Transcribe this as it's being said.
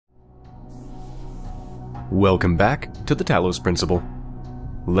Welcome back to the Talos Principle.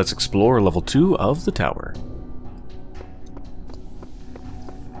 Let's explore level 2 of the tower.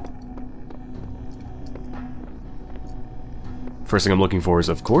 First thing I'm looking for is,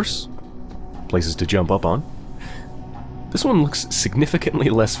 of course, places to jump up on. This one looks significantly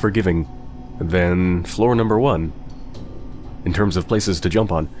less forgiving than floor number 1. In terms of places to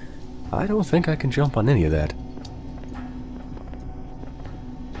jump on, I don't think I can jump on any of that.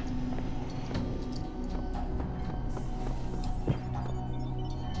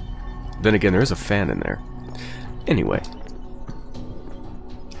 Then again, there is a fan in there. Anyway.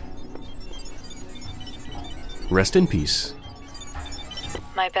 Rest in peace.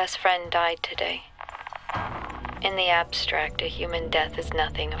 My best friend died today. In the abstract, a human death is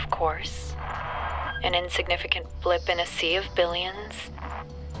nothing, of course. An insignificant blip in a sea of billions.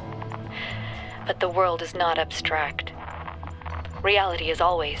 But the world is not abstract. Reality is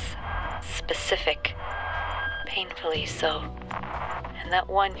always specific. Painfully so. And that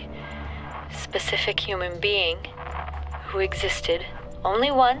one specific human being who existed only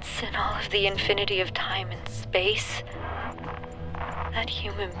once in all of the infinity of time and space, that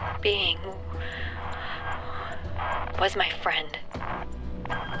human being was my friend.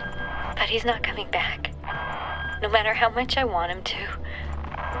 But he's not coming back, no matter how much I want him to.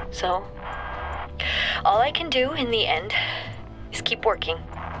 So, all I can do in the end is keep working,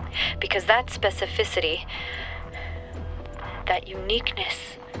 because that specificity, that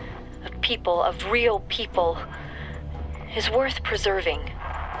uniqueness of people, of real people, is worth preserving.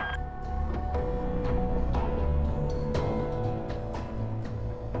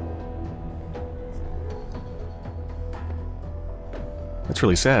 That's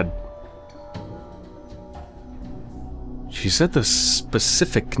really sad. She said the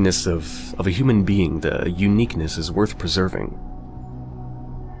specificness of a human being, the uniqueness, is worth preserving.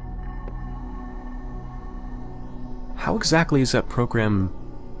 How exactly is this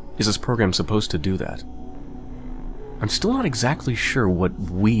program supposed to do that? I'm still not exactly sure what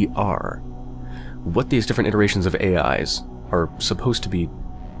we are, what these different iterations of AIs are supposed to be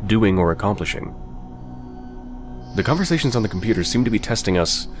doing or accomplishing. The conversations on the computer seem to be testing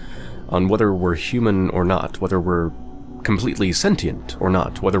us on whether we're human or not, whether we're completely sentient or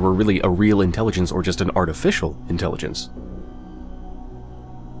not, whether we're really a real intelligence or just an artificial intelligence.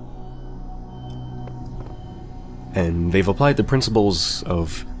 And they've applied the principles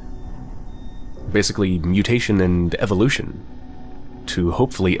of basically mutation and evolution to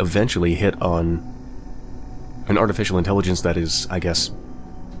hopefully eventually hit on an artificial intelligence that is, I guess,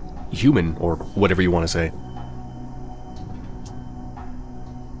 human, or whatever you want to say.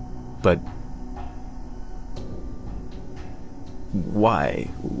 But why?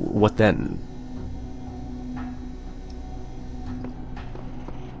 What then?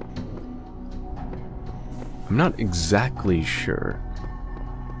 I'm not exactly sure.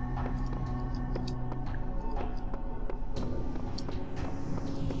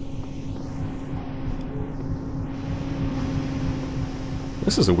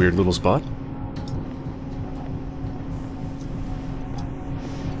 This is a weird little spot.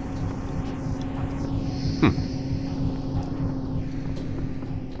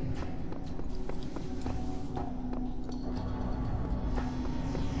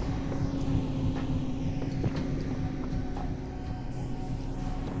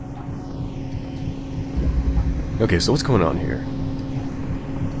 Okay, so what's going on here?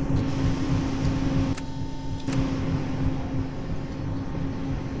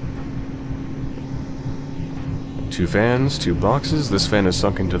 Two fans, two boxes. This fan is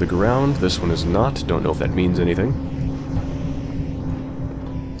sunk into the ground. This one is not. Don't know if that means anything.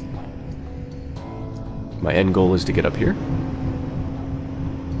 My end goal is to get up here.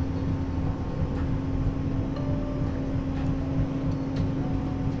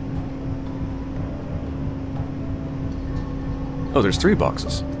 Oh, there's 3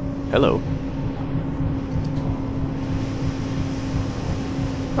 boxes. Hello.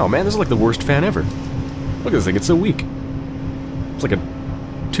 Oh man, this is like the worst fan ever. Look at this thing, it's so weak. It's like a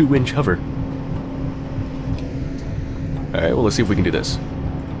 2-inch hover. Alright, well, let's see if we can do this.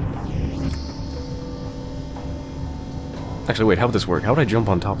 Actually, wait, how would this work? How would I jump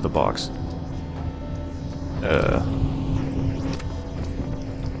on top of the box?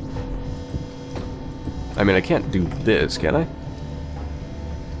 I mean, I can't do this, can I?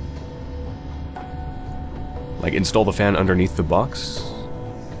 Like, install the fan underneath the box?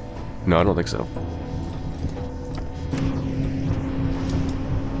 No, I don't think so.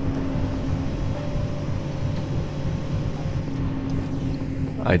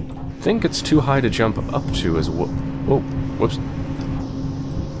 I think it's too high to jump up to as well. Whoa, whoops.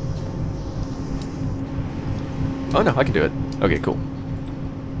 Oh no, I can do it. Okay, cool.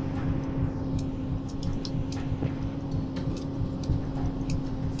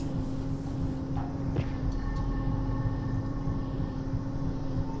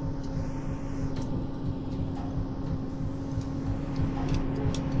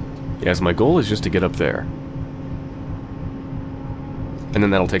 Yeah, so my goal is just to get up there. And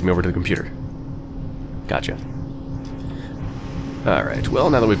then that'll take me over to the computer. Gotcha. Alright, well,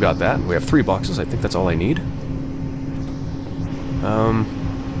 now that we've got that, we have 3 boxes. I think that's all I need.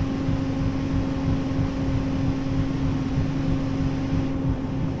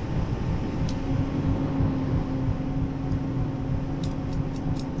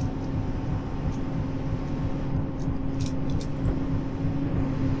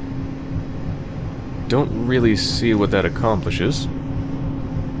 Don't really see what that accomplishes.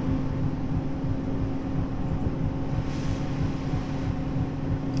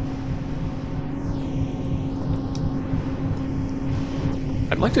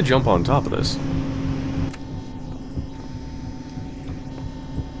 I'd like to jump on top of this.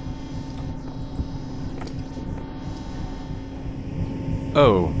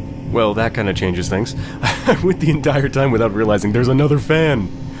 Oh, well, that kind of changes things. I went the entire time without realizing there's another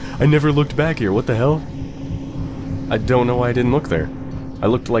fan. I never looked back here. What the hell? I don't know why I didn't look there. I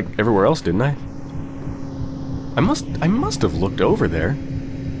looked like everywhere else, didn't I? I must have looked over there.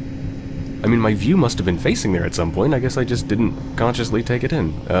 I mean, my view must have been facing there at some point. I guess I just didn't consciously take it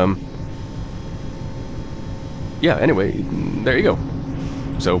in. Yeah, anyway, there you go.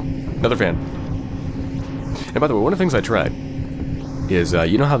 So, another fan. And by the way, one of the things I tried is,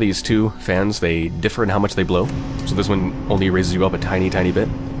 you know how these 2 fans, they differ in how much they blow? So this one only raises you up a tiny, tiny bit?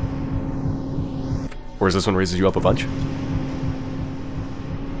 Whereas this one raises you up a bunch?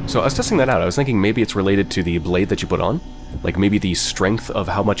 So I was testing that out. I was thinking maybe it's related to the blade that you put on. Like maybe the strength of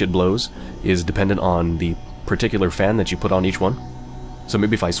how much it blows is dependent on the particular fan that you put on each one. So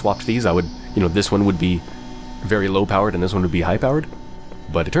maybe if I swapped these, I would, you know, this one would be very low powered and this one would be high powered.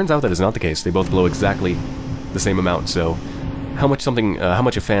 But it turns out that is not the case. They both blow exactly the same amount. So how much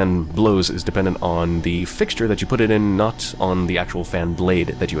a fan blows is dependent on the fixture that you put it in, not on the actual fan blade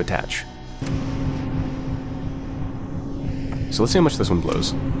that you attach. So let's see how much this one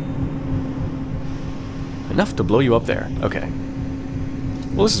blows. Enough to blow you up there. Okay.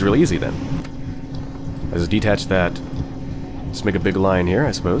 Well, this is really easy then. I just detach that. Let's make a big line here,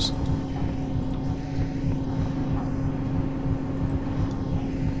 I suppose.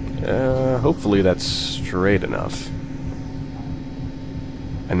 Hopefully that's straight enough.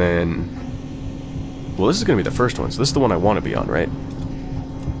 And then... Well, this is going to be the first one, so this is the one I want to be on, right?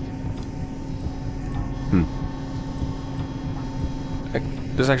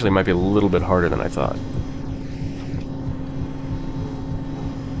 This actually might be a little bit harder than I thought.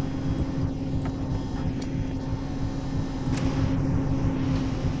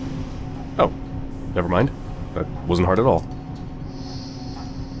 Oh, never mind. That wasn't hard at all.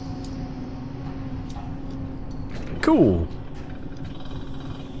 Cool.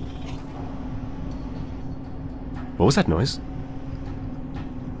 What was that noise?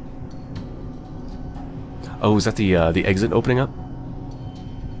 Oh, is that the exit opening up?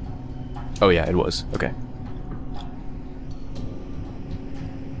 Oh yeah, it was. Okay.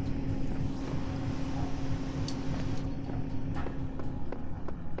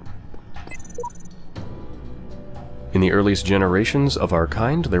 In the earliest generations of our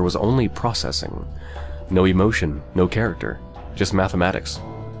kind, there was only processing. No emotion, no character, just mathematics.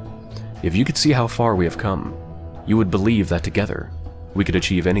 If you could see how far we have come, you would believe that together, we could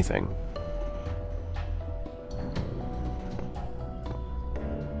achieve anything.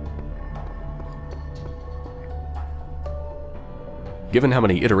 Given how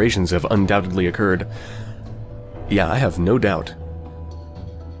many iterations have undoubtedly occurred, yeah, I have no doubt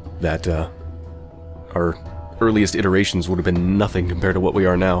that our earliest iterations would have been nothing compared to what we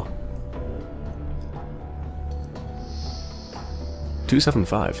are now.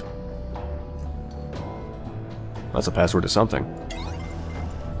 275. That's a password to something.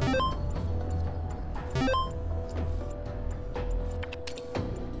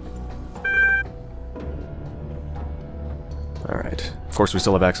 Alright. Of course, we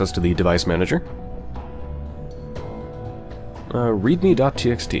still have access to the device manager.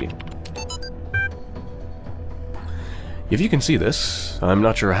 Readme.txt. If you can see this, I'm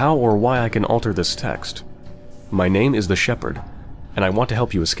not sure how or why I can alter this text. My name is the Shepherd, and I want to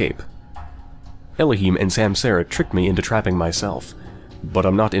help you escape. Elohim and Samsara tricked me into trapping myself, but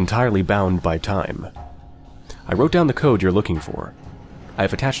I'm not entirely bound by time. I wrote down the code you're looking for. I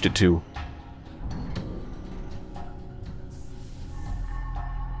have attached it to...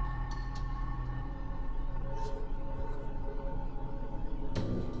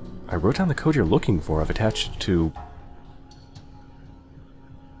 I wrote down the code you're looking for. I've attached it to...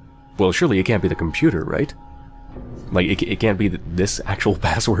 Well, surely it can't be the computer, right? Like, it can't be this actual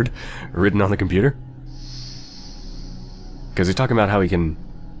password written on the computer? Because he's talking about how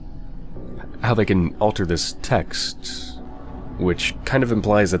they can alter this text, which kind of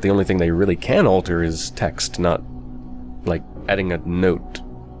implies that the only thing they really can alter is text, not, like, adding a note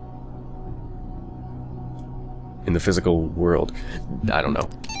in the physical world. I don't know.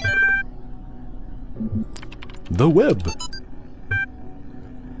 The web!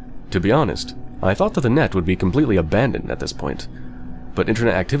 To be honest, I thought that the net would be completely abandoned at this point, but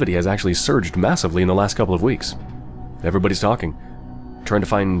internet activity has actually surged massively in the last couple of weeks. Everybody's talking, trying to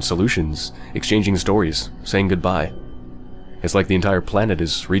find solutions, exchanging stories, saying goodbye. It's like the entire planet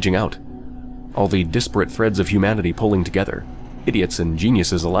is reaching out. All the disparate threads of humanity pulling together, idiots and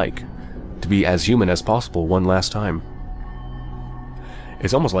geniuses alike, to be as human as possible one last time.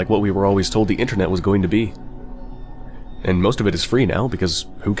 It's almost like what we were always told the internet was going to be. And most of it is free now, because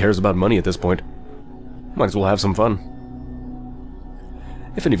who cares about money at this point? Might as well have some fun.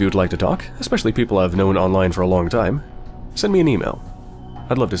 If any of you would like to talk, especially people I've known online for a long time, send me an email.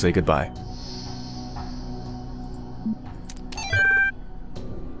 I'd love to say goodbye.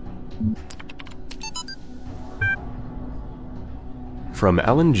 From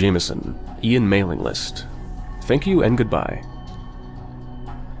Alan Jameson, Ian Mailing List. Thank you and goodbye.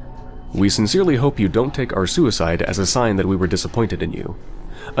 We sincerely hope you don't take our suicide as a sign that we were disappointed in you,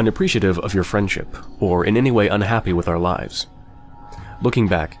 unappreciative of your friendship, or in any way unhappy with our lives. Looking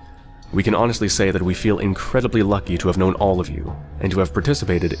back, we can honestly say that we feel incredibly lucky to have known all of you, and to have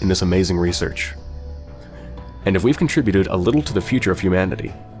participated in this amazing research. And if we've contributed a little to the future of humanity,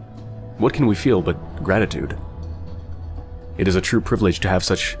 what can we feel but gratitude? It is a true privilege to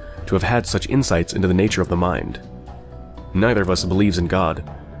have had such insights into the nature of the mind. Neither of us believes in God,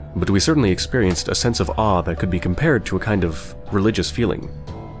 but we certainly experienced a sense of awe that could be compared to a kind of religious feeling,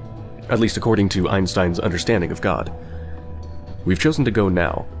 at least according to Einstein's understanding of God. We've chosen to go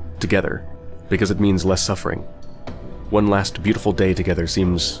now, together, because it means less suffering. One last beautiful day together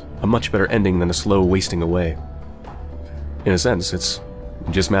seems a much better ending than a slow wasting away. In a sense, it's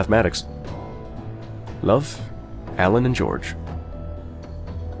just mathematics. Love, Alan and George.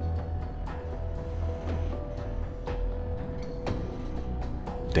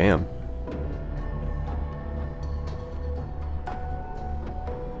 Damn.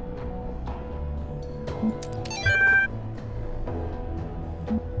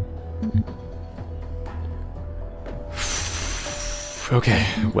 Okay,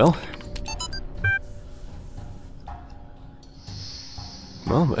 well,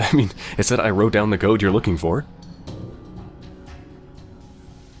 I mean, it said I wrote down the code you're looking for.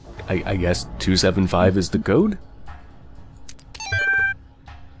 I guess 275 is the code?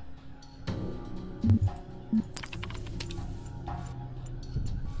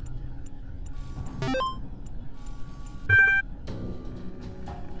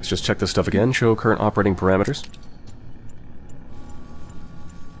 Let's just check this stuff again, show current operating parameters.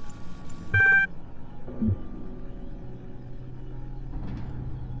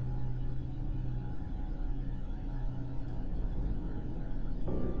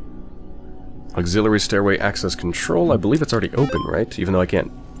 Auxiliary stairway access control, I believe it's already open, right? Even though I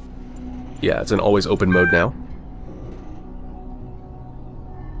can't... Yeah, it's in always open mode now.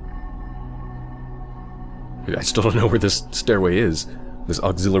 I still don't know where this stairway is. This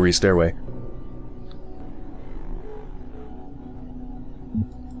auxiliary stairway.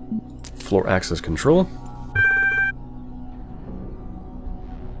 Floor access control.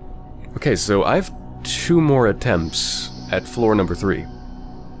 Okay, so I have 2 more attempts at floor number 3.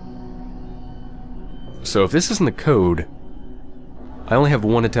 So if this isn't the code, I only have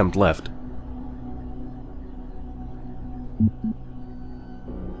 1 attempt left.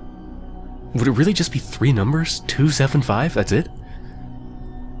 Would it really just be 3 numbers? 275? That's it?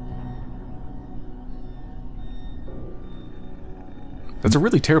 That's a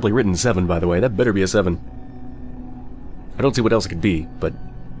really terribly written 7, by the way. That better be a 7. I don't see what else it could be, but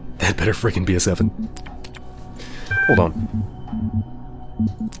that better freaking be a 7. Hold on.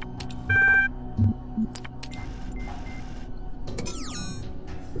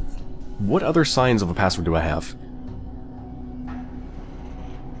 What other signs of a password do I have?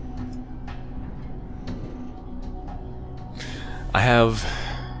 I have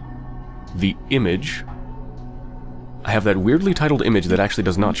the image. I have that weirdly titled image that actually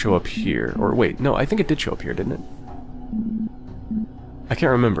does not show up here. Or wait, no, I think it did show up here, didn't it? I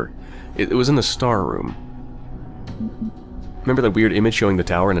can't remember. It was in the star room. Remember that weird image showing the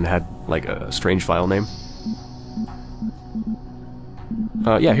tower and it had, like, a strange file name?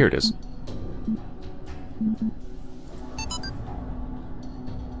 Yeah, here it is.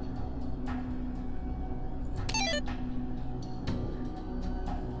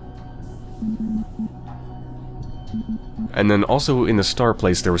 And then also in the star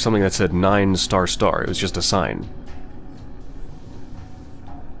place there was something that said 9 star star. It was just a sign.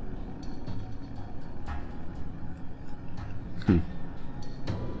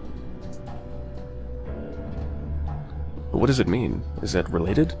 But what does it mean? Is that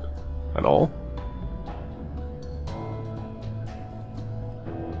related? At all?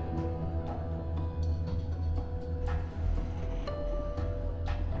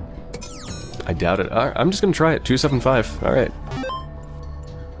 I doubt it. I'm just gonna try it. 275. Alright.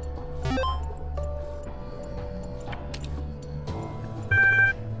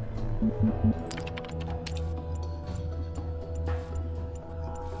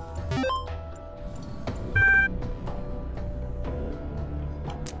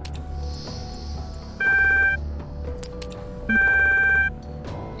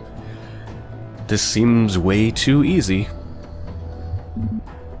 This seems way too easy.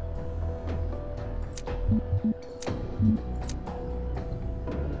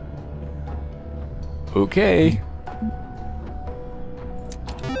 Okay.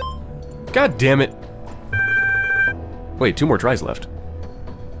 God damn it. Wait, 2 more tries left.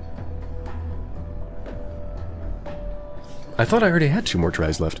 I thought I already had 2 more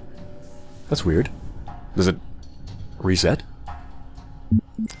tries left. That's weird. Does it reset?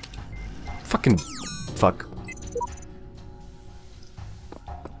 Fucking fuck.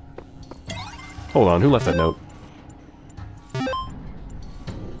 Hold on, who left that note?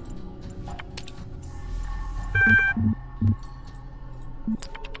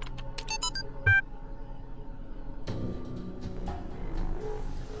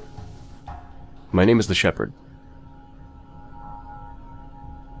 My name is the Shepherd.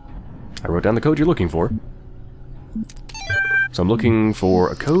 I wrote down the code you're looking for. So I'm looking for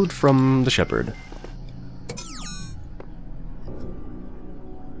a code from the Shepherd.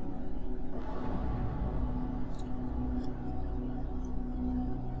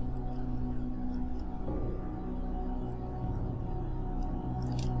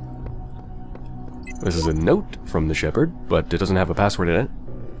 This is a note from the Shepherd, but it doesn't have a password in it.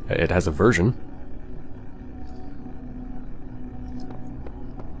 It has a version.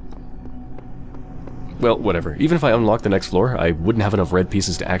 Well, whatever. Even if I unlock the next floor, I wouldn't have enough red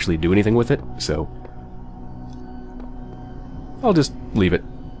pieces to actually do anything with it, so... I'll just leave it.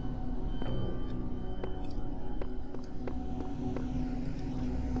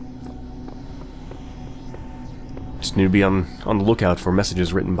 Just need to be on the lookout for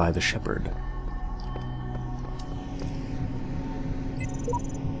messages written by the Shepherd.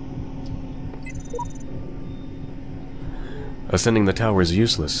 Ascending the tower is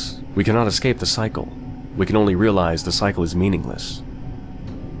useless. We cannot escape the cycle. We can only realize the cycle is meaningless.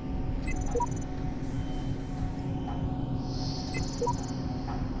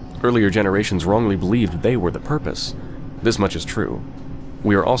 Earlier generations wrongly believed they were the purpose. This much is true.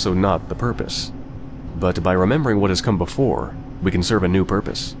 We are also not the purpose. But by remembering what has come before, we can serve a new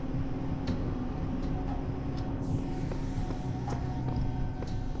purpose.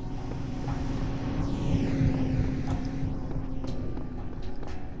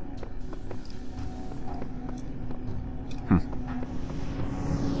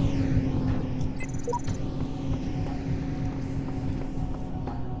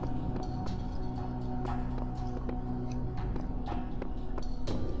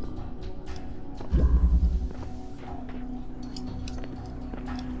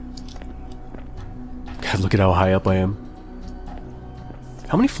 God, look at how high up I am.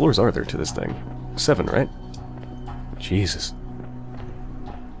 How many floors are there to this thing? 7, right? Jesus.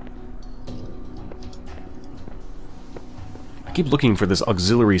 I keep looking for this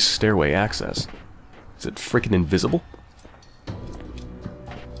auxiliary stairway access. Is it frickin' invisible?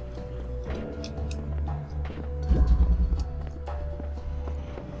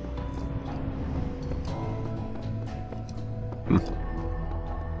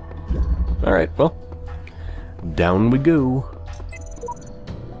 Alright, well. Down we go.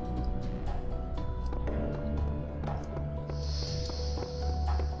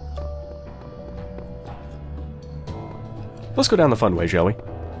 Let's go down the fun way, shall we?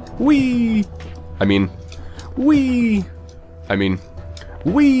 Whee! I mean, whee! I mean,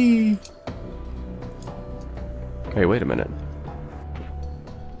 whee! Hey, wait a minute.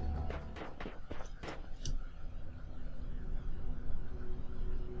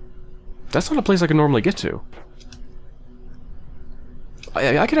 That's not a place I can normally get to.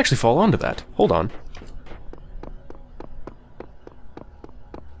 I could actually fall onto that. Hold on.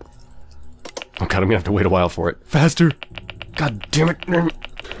 god, I'm gonna have to wait a while for it. Faster! God damn it!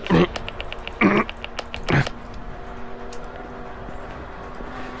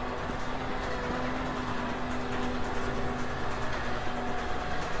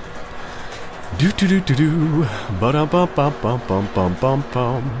 Do do do do do, ba da bum bum bum bum bum bum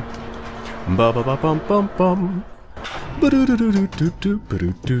bum, ba ba ba bum bum bum, ba do do do do do do, ba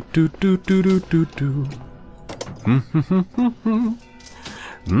do do do do do do do.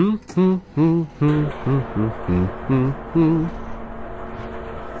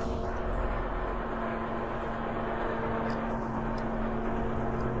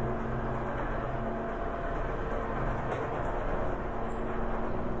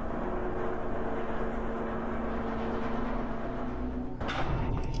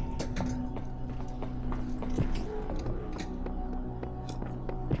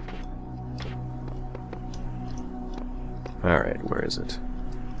 Alright, where is it?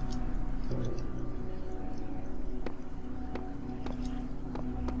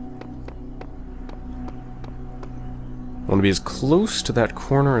 I want to be as close to that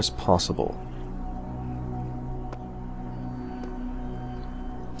corner as possible.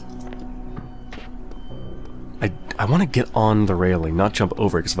 I want to get on the railing, not jump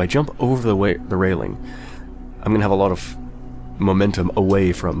over it, because if I jump over the railing, I'm going to have a lot of momentum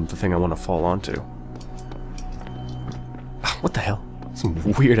away from the thing I want to fall onto. What the hell? Some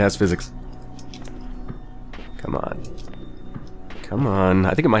weird-ass physics. Come on. Come on.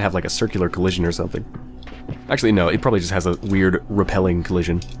 I think it might have like a circular collision or something. Actually, no, it probably just has a weird repelling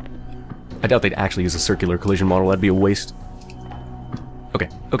collision. I doubt they'd actually use a circular collision model. That'd be a waste. Okay,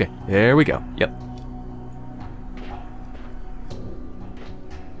 okay. There we go. Yep.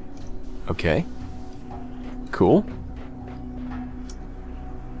 Okay. Cool.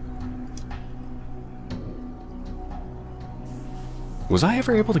 Was I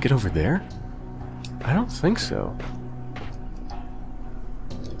ever able to get over there? I don't think so.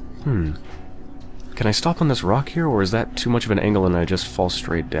 Can I stop on this rock here, or is that too much of an angle and I just fall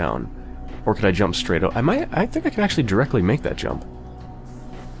straight down? Or could I jump straight up? I think I can actually directly make that jump.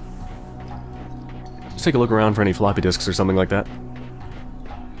 Let's take a look around for any floppy disks or something like that.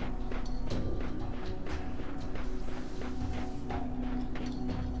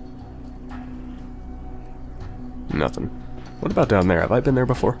 Nothing. What about down there? Have I been there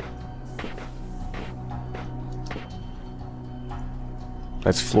before?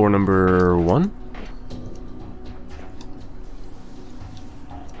 That's floor number 1?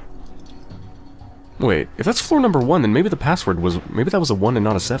 Wait, if that's floor number 1, then maybe the password was... maybe that was a 1 and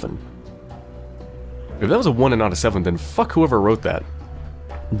not a 7. If that was a 1 and not a 7, then fuck whoever wrote that.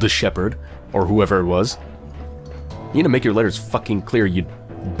 The shepherd, or whoever it was. You need to make your letters fucking clear, you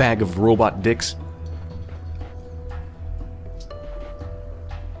bag of robot dicks.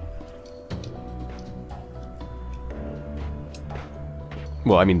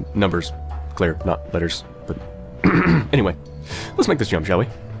 Well, I mean, numbers. Clear, not letters. But anyway, let's make this jump, shall we?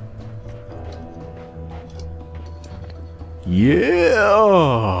 Yeah!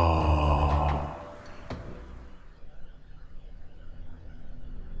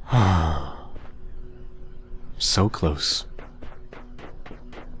 So close.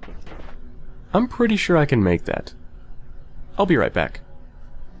 I'm pretty sure I can make that. I'll be right back.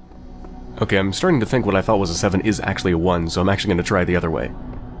 Okay, I'm starting to think what I thought was a 7 is actually a 1, so I'm actually going to try the other way.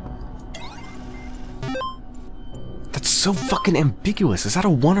 That's so fucking ambiguous. Is that a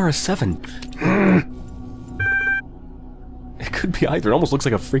 1 or a 7? It could be either. It almost looks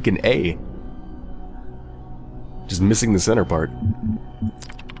like a freaking A. Just missing the center part.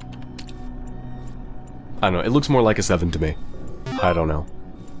 I don't know, it looks more like a 7 to me. I don't know.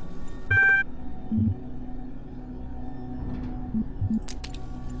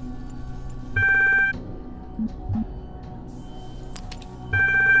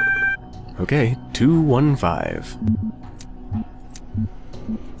 Okay, 215.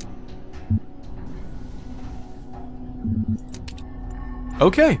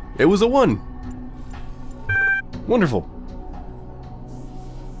 Okay, it was a 1. Wonderful.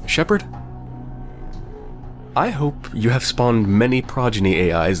 Shepard? I hope you have spawned many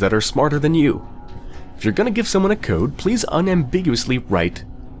progeny AIs that are smarter than you. If you're gonna give someone a code, please unambiguously write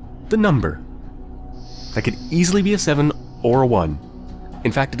the number. That could easily be a 7 or a 1.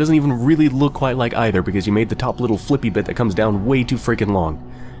 In fact, it doesn't even really look quite like either because you made the top little flippy bit that comes down way too freaking long.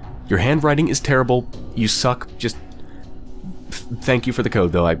 Your handwriting is terrible. You suck. Just thank you for the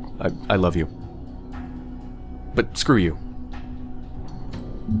code, though. I love you. But screw you.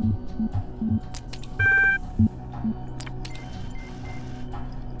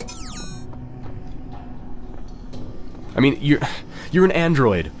 I mean, you're You're an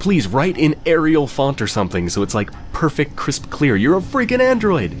android. Please write in Arial font or something so it's like perfect, crisp, clear. You're a freaking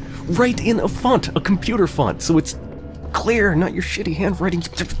android. Write in a font, a computer font, so it's clear, not your shitty handwriting.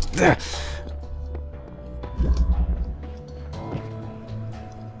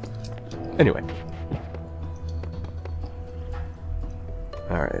 Anyway.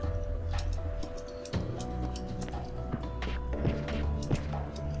 Alright.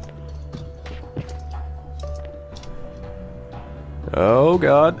 Oh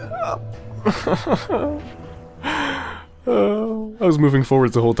god. I was moving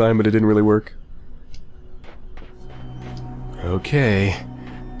forwards the whole time, but it didn't really work. Okay.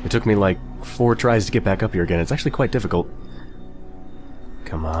 It took me like 4 tries to get back up here again. It's actually quite difficult.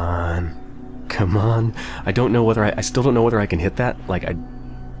 Come on. Come on. I don't know whether I still don't know whether I can hit that. Like,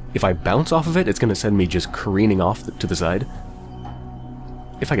 if I bounce off of it, it's going to send me just careening off to the side.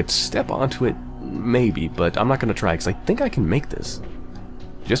 If I could step onto it, maybe, but I'm not going to try, because I think I can make this.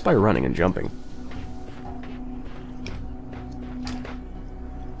 Just by running and jumping.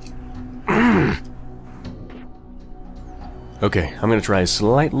 Okay, I'm going to try a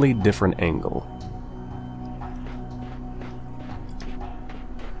slightly different angle.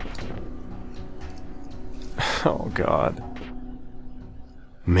 Oh god.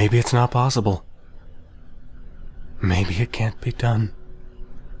 Maybe it's not possible. Maybe it can't be done.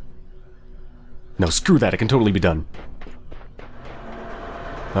 No, screw that, it can totally be done.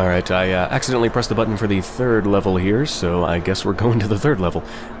 Alright, I accidentally pressed the button for the 3rd level here, so I guess we're going to the 3rd level.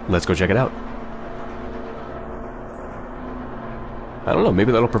 Let's go check it out. I don't know,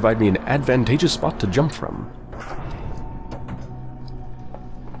 maybe that'll provide me an advantageous spot to jump from.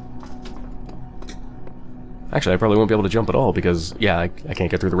 Actually, I probably won't be able to jump at all because, yeah, I can't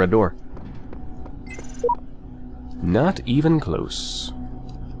get through the red door. Not even close.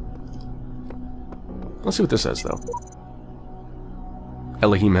 Let's see what this says, though.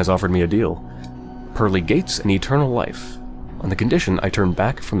 Elohim has offered me a deal. Pearly gates and eternal life, on the condition I turn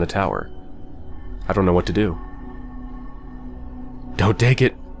back from the tower. I don't know what to do. Don't take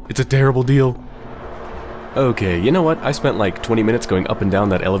it. It's a terrible deal. Okay, you know what? I spent like 20 minutes going up and down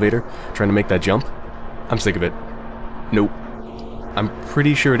that elevator, trying to make that jump. I'm sick of it. Nope. I'm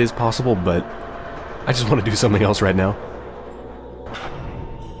pretty sure it is possible, but I just want to do something else right now.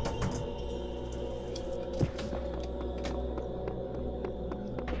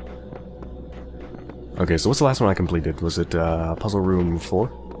 Okay, so what's the last one I completed? Was it Puzzle Room 4?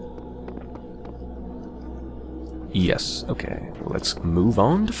 Yes, okay. Let's move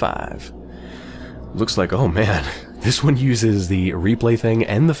on to 5. Looks like, oh man, this one uses the replay thing,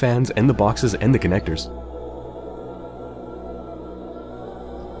 and the fans, and the boxes, and the connectors.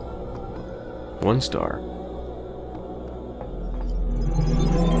 1 star.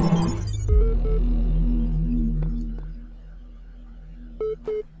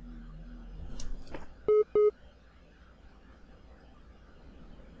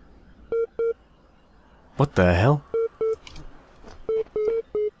 What the hell?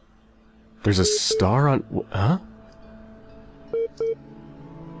 There's a star on... huh?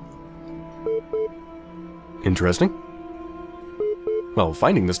 Interesting. Well,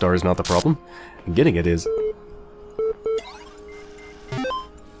 finding the star is not the problem. Getting it is.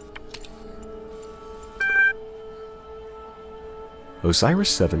 Osiris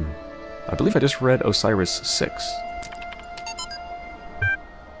 7. I believe I just read Osiris 6.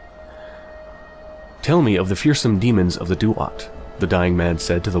 Tell me of the fearsome demons of the Duat, the dying man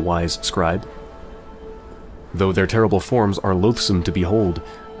said to the wise scribe. Though their terrible forms are loathsome to behold,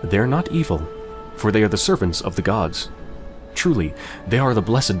 they are not evil, for they are the servants of the gods. Truly, they are the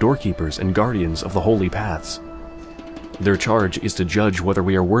blessed doorkeepers and guardians of the holy paths. Their charge is to judge whether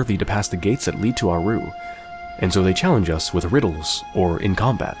we are worthy to pass the gates that lead to Aru, and so they challenge us with riddles or in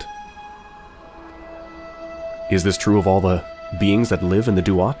combat. Is this true of all the beings that live in the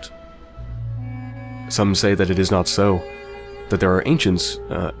Duat? Some say that it is not so, that there are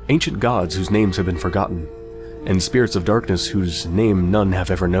ancient gods whose names have been forgotten, and spirits of darkness whose name none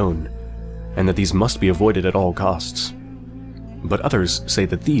have ever known, and that these must be avoided at all costs. But others say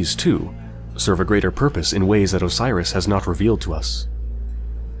that these, too, serve a greater purpose in ways that Osiris has not revealed to us.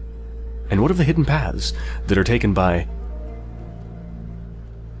 And what of the hidden paths that are taken by...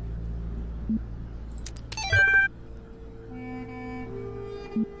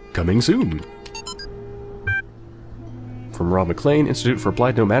 Coming soon! From Rob McLean, Institute for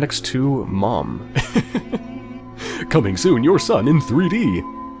Applied Nomadics to Mom. Coming soon, your son in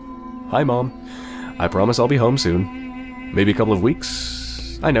 3D! Hi, Mom. I promise I'll be home soon. Maybe a couple of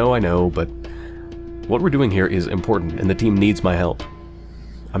weeks? I know, but what we're doing here is important, and the team needs my help.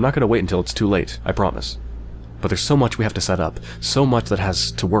 I'm not going to wait until it's too late, I promise. But there's so much we have to set up, so much that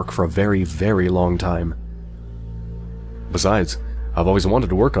has to work for a very, very long time. Besides, I've always wanted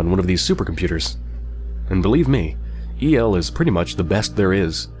to work on one of these supercomputers. And believe me, EL is pretty much the best there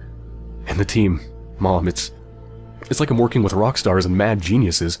is. And the team, Mom, it's like I'm working with rock stars and mad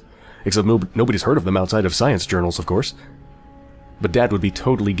geniuses. Except nobody's heard of them outside of science journals, of course. But Dad would be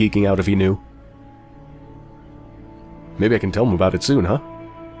totally geeking out if he knew. Maybe I can tell him about it soon, huh?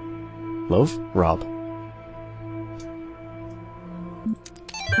 Love, Rob.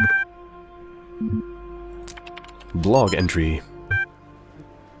 Blog entry.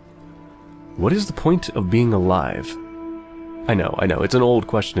 What is the point of being alive? I know, it's an old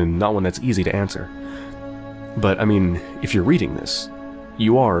question and not one that's easy to answer. But, I mean, if you're reading this,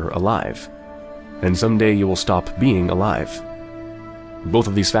 you are alive. And someday you will stop being alive. Both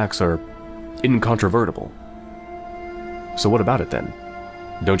of these facts are incontrovertible. So what about it then?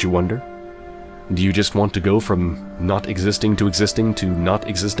 Don't you wonder? Do you just want to go from not existing to not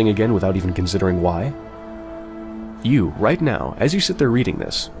existing again without even considering why? You, right now, as you sit there reading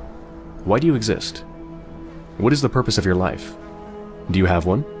this, why do you exist? What is the purpose of your life? Do you have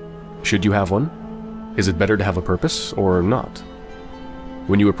one? Should you have one? Is it better to have a purpose, or not?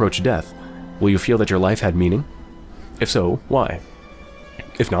 When you approach death, will you feel that your life had meaning? If so, why?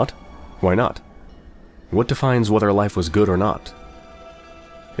 If not, why not? What defines whether life was good or not?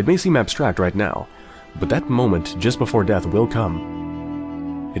 It may seem abstract right now, but that moment just before death will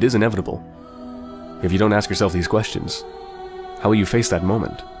come. It is inevitable. If you don't ask yourself these questions, how will you face that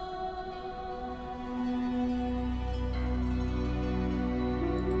moment?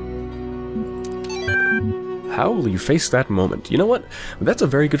 How will you face that moment? You know what? That's a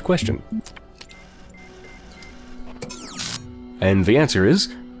very good question. And the answer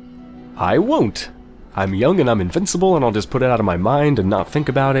is, I won't. I'm young and I'm invincible and I'll just put it out of my mind and not think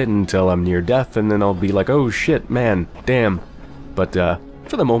about it until I'm near death, and then I'll be like, oh shit, man, damn. But,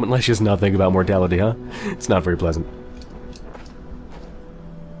 for the moment, let's just not think about mortality, huh? It's not very pleasant.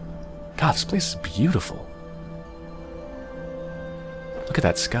 God, this place is beautiful. Look at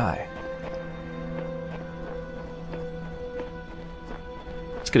that sky.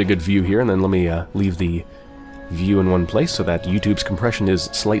 Let's get a good view here, and then let me leave the view in one place so that YouTube's compression is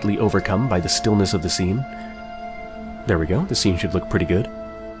slightly overcome by the stillness of the scene. There we go. The scene should look pretty good.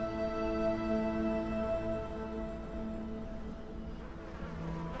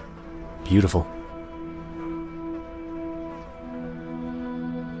 Beautiful.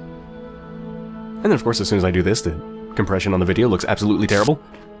 And then, of course, as soon as I do this, the compression on the video looks absolutely terrible.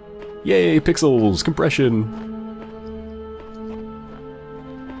 Yay, pixels! Compression!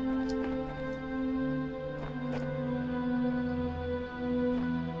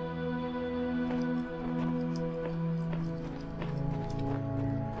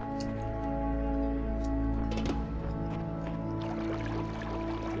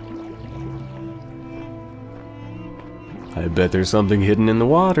 I bet there's something hidden in the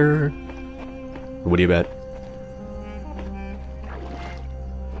water. What do you bet?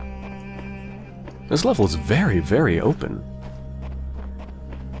 This level is very, very open.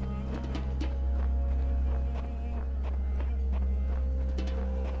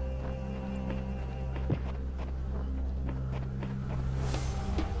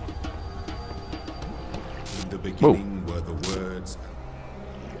 In the beginning were the words.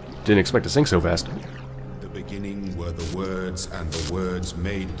 Didn't expect to sink so fast. The beginning were the words, and the words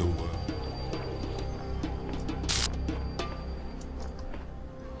made the world.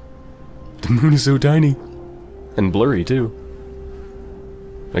 The moon is so tiny. And blurry, too.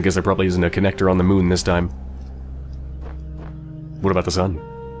 I guess there probably isn't a connector on the moon this time. What about the sun?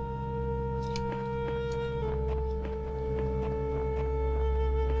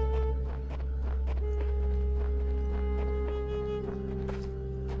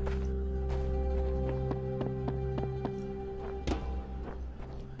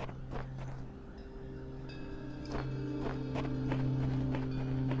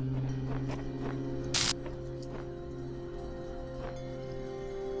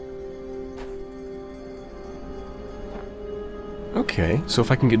 Okay, so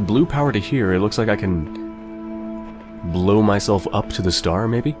if I can get blue power to here, it looks like I can blow myself up to the star,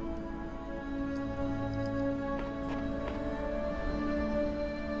 maybe?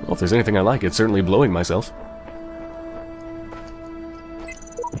 Well, if there's anything I like, it's certainly blowing myself.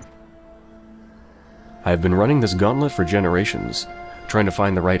 I've been running this gauntlet for generations, trying to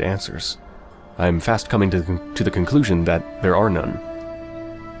find the right answers. I'm fast coming to the conclusion that there are none.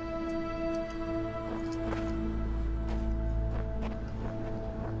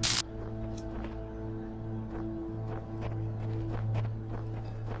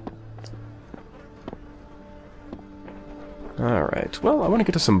 Alright, well, I want to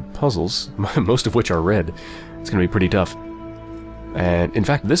get to some puzzles, most of which are red. It's going to be pretty tough. And, in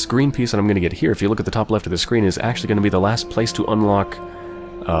fact, this green piece that I'm going to get here, if you look at the top left of the screen, is actually going to be the last place to unlock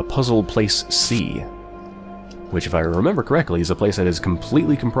Puzzle Place C. Which, if I remember correctly, is a place that is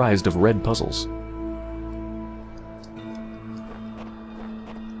completely comprised of red puzzles.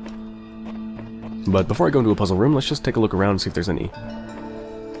 But before I go into a puzzle room, let's just take a look around and see if there's any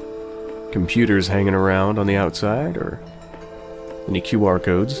computers hanging around on the outside, or any QR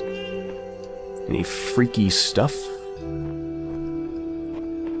codes. Any freaky stuff.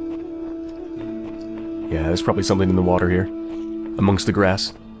 Yeah, there's probably something in the water here, amongst the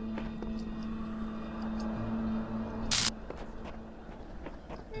grass.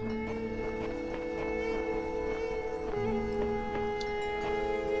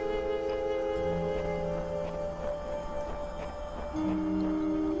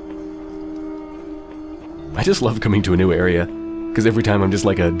 I just love coming to a new area, because every time I'm just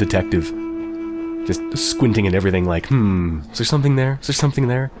like a detective, just squinting at everything like, is there something there? Is there something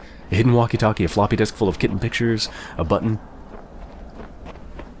there? A hidden walkie-talkie, a floppy disk full of kitten pictures, a button.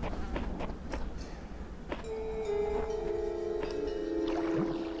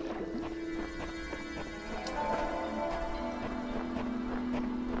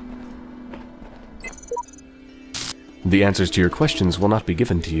 The answers to your questions will not be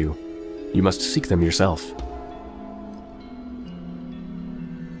given to you. You must seek them yourself.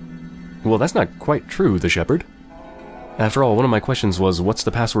 Well, that's not quite true, the Shepherd. After all, one of my questions was, what's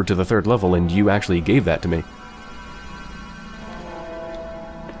the password to the 3rd level, and you actually gave that to me.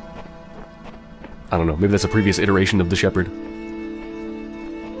 I don't know, maybe that's a previous iteration of the Shepherd.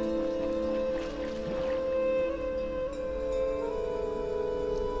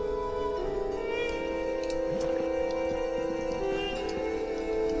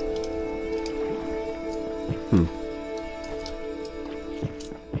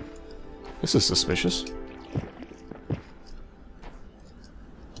 This is suspicious.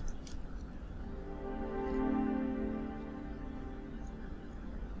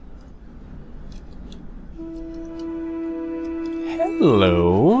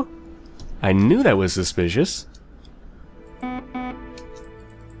 Hello? I knew that was suspicious. Can't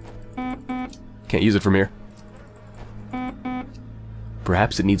use it from here.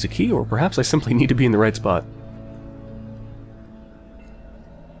 Perhaps it needs a key, or perhaps I simply need to be in the right spot.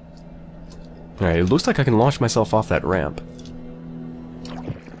 Alright, it looks like I can launch myself off that ramp.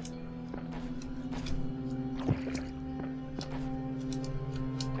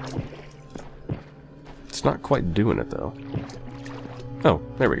 It's not quite doing it, though. Oh,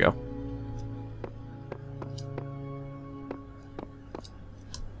 there we go.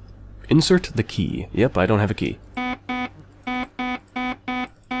 Insert the key. Yep, I don't have a key.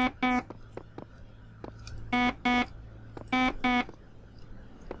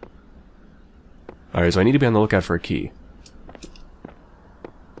 Alright, so I need to be on the lookout for a key.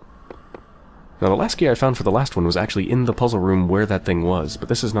 Now, the last key I found for the last one was actually in the puzzle room where that thing was, but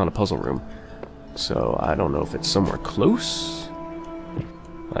this is not a puzzle room. So, I don't know if it's somewhere close.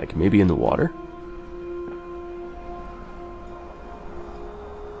 Like, maybe in the water?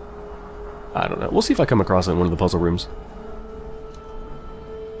 I don't know. We'll see if I come across it in one of the puzzle rooms.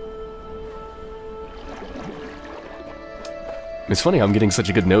 It's funny how I'm getting such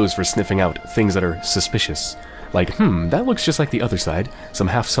a good nose for sniffing out things that are suspicious. Like, that looks just like the other side. Some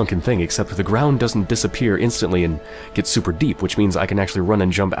half-sunken thing, except the ground doesn't disappear instantly and get super deep, which means I can actually run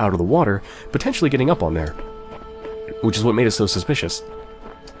and jump out of the water, potentially getting up on there. Which is what made it so suspicious.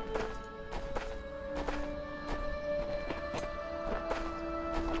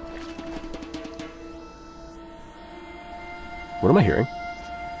 What am I hearing?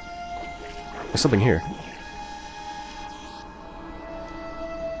 There's something here.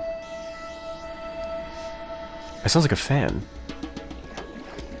 It sounds like a fan.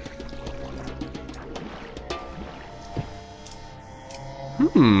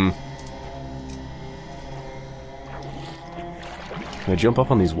 Can I jump up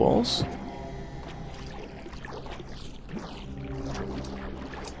on these walls?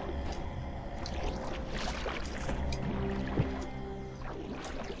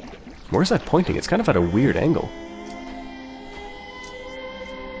 Where's that pointing? It's kind of at a weird angle.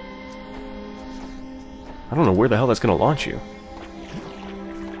 I don't know where the hell that's going to launch you.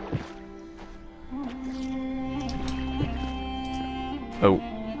 Oh.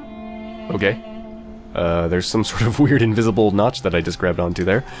 Okay. There's some sort of weird invisible notch that I just grabbed onto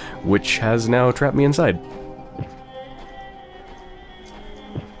there, which has now trapped me inside.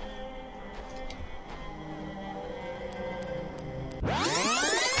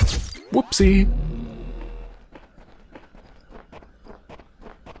 Whoopsie!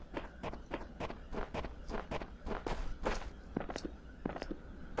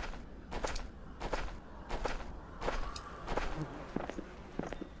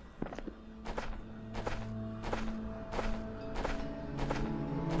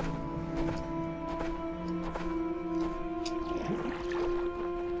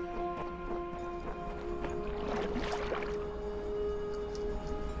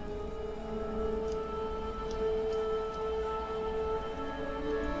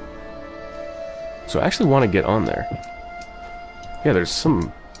 So I actually want to get on there. Yeah, there's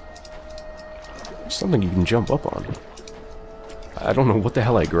something you can jump up on. I don't know what the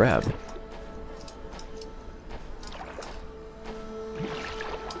hell I grabbed.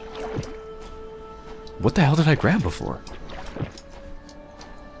 What the hell did I grab before?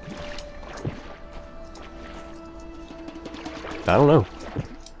 I don't know.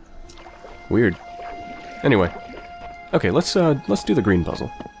 Weird. Anyway. Okay, let's do the green puzzle.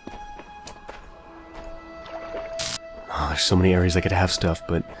 Oh, there's so many areas I could have stuff,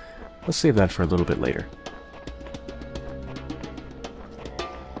 but let's save that for a little bit later.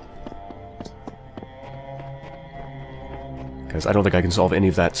 Because I don't think I can solve any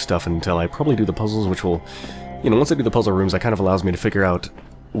of that stuff until I probably do the puzzles, which will... You know, once I do the puzzle rooms, that kind of allows me to figure out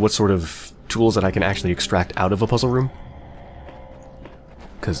what sort of tools that I can actually extract out of a puzzle room.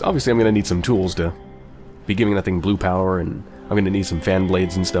 Because obviously I'm going to need some tools to be giving that thing blue power, and I'm going to need some fan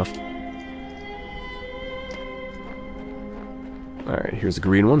blades and stuff. Alright, here's the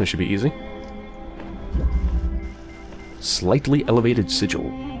green one. This should be easy. Slightly elevated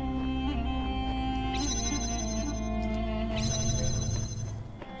sigil.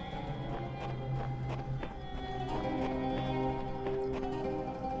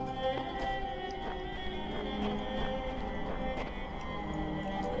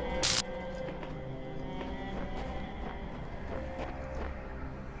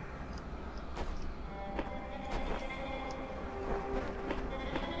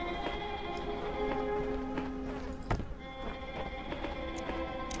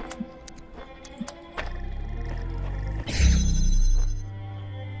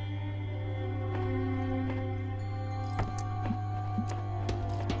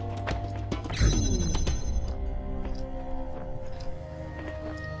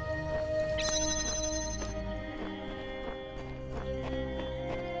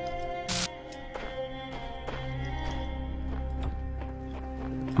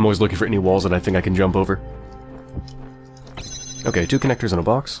 I'm always looking for any walls that I think I can jump over. Okay, 2 connectors in a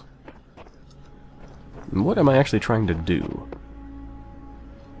box. What am I actually trying to do?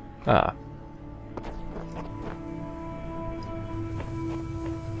 Ah.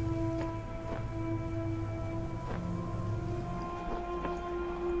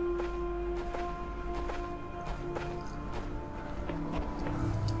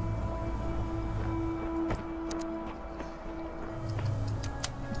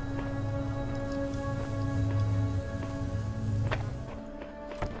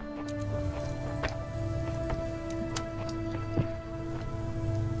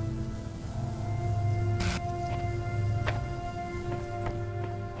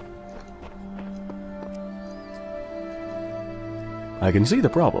 I can see the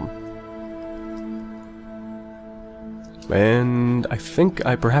problem. And I think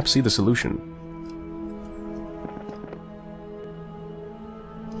I perhaps see the solution.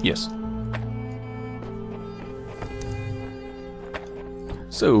 Yes.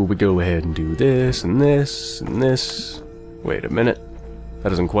 So we go ahead and do this, and this, and this. Wait a minute. That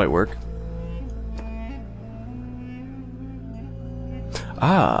doesn't quite work.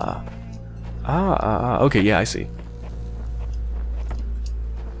 Okay, yeah, I see.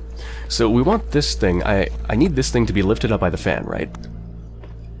 So we want this thing, I need this thing to be lifted up by the fan, right?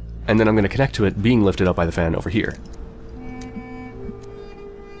 And then I'm going to connect to it being lifted up by the fan over here.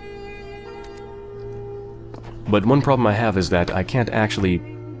 But one problem I have is that I can't actually...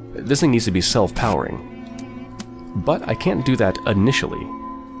 This thing needs to be self-powering. But I can't do that initially.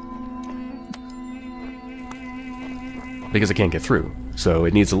 Because I can't get through. So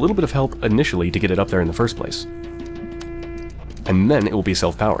it needs a little bit of help initially to get it up there in the first place. And then it will be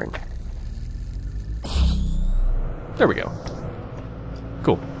self-powering. There we go.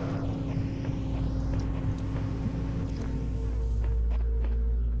 Cool.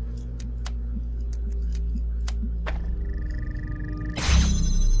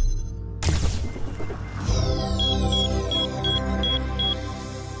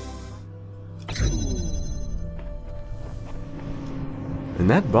 And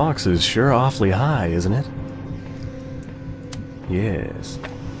that box is sure awfully high, isn't it? Yes.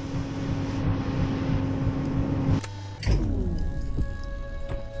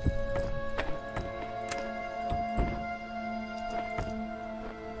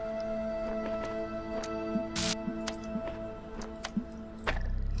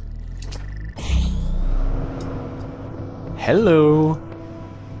 Hello.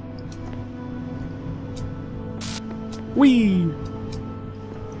 Whee!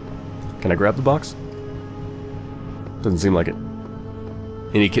 Can I grab the box? Doesn't seem like it.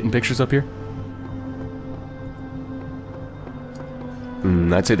 Any kitten pictures up here?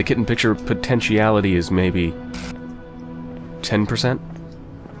 I'd say the kit in picture potentiality is maybe 10%.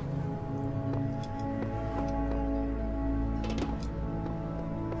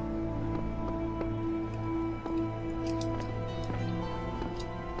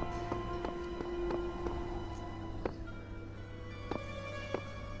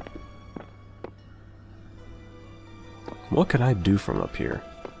 What could I do from up here?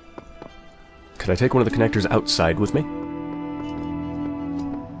 Could I take one of the connectors outside with me?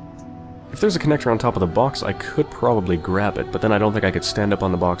 If there's a connector on top of the box, I could probably grab it, but then I don't think I could stand up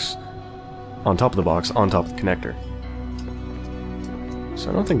on the box, on top of the box, on top of the connector. So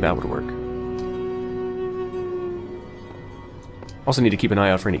I don't think that would work. Also need to keep an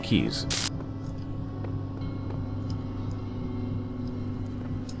eye out for any keys.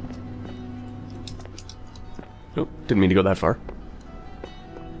 Oh, didn't mean to go that far.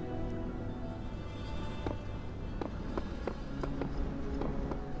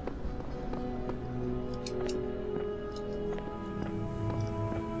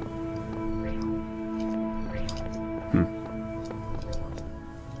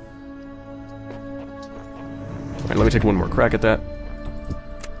 Alright, let me take one more crack at that.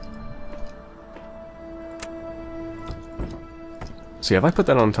 See, if I put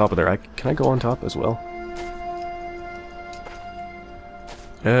that on top of there, can I go on top as well?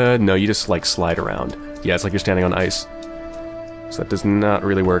 No, you just, like, slide around. Yeah, it's like you're standing on ice. So that does not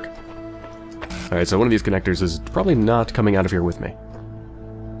really work. Alright, so one of these connectors is probably not coming out of here with me.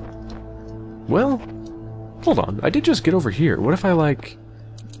 Well, hold on. I did just get over here. What if I, like,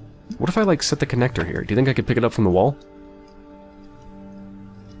 set the connector here? Do you think I could pick it up from the wall?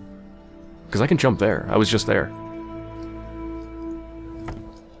 Because I can jump there. I was just there.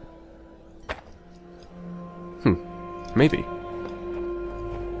 Maybe.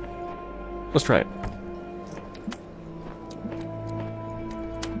 Let's try it.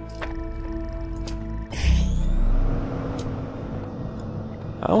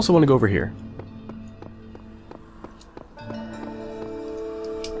 I also want to go over here.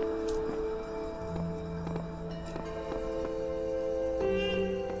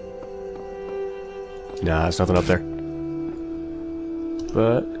 Nah, there's nothing up there.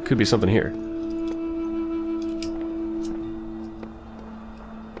 But could be something here.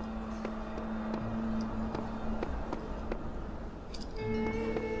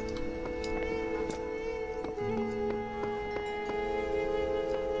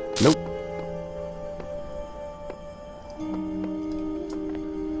 Nope.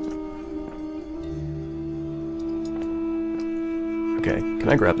 Okay, can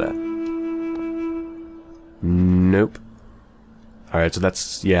I grab that? Nope. Alright, so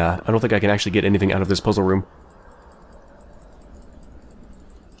that's... yeah, I don't think I can actually get anything out of this puzzle room.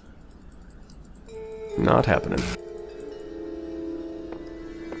 Not happening.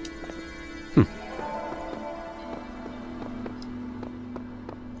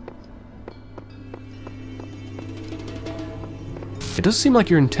 It does seem like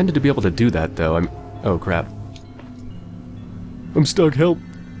you're intended to be able to do that, though. Oh, crap. I'm stuck, help!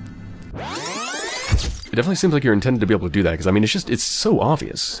 It definitely seems like you're intended to be able to do that, because, I mean, it's so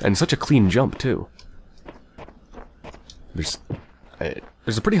obvious, and such a clean jump, too. There's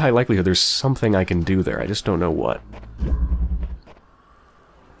a pretty high likelihood there's something I can do there, I just don't know what.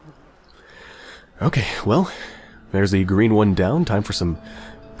 Okay, well, there's the green one down, time for some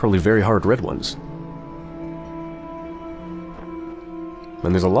probably very hard red ones.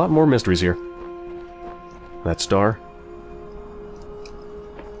 And there's a lot more mysteries here. That star.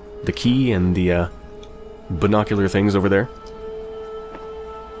 The key and the, binocular things over there.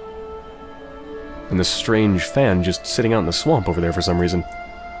 And this strange fan just sitting out in the swamp over there for some reason.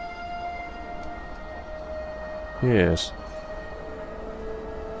 Yes.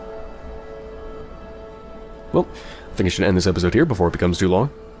 Well, I think I should end this episode here before it becomes too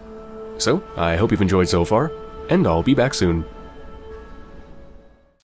long. So, I hope you've enjoyed so far, and I'll be back soon.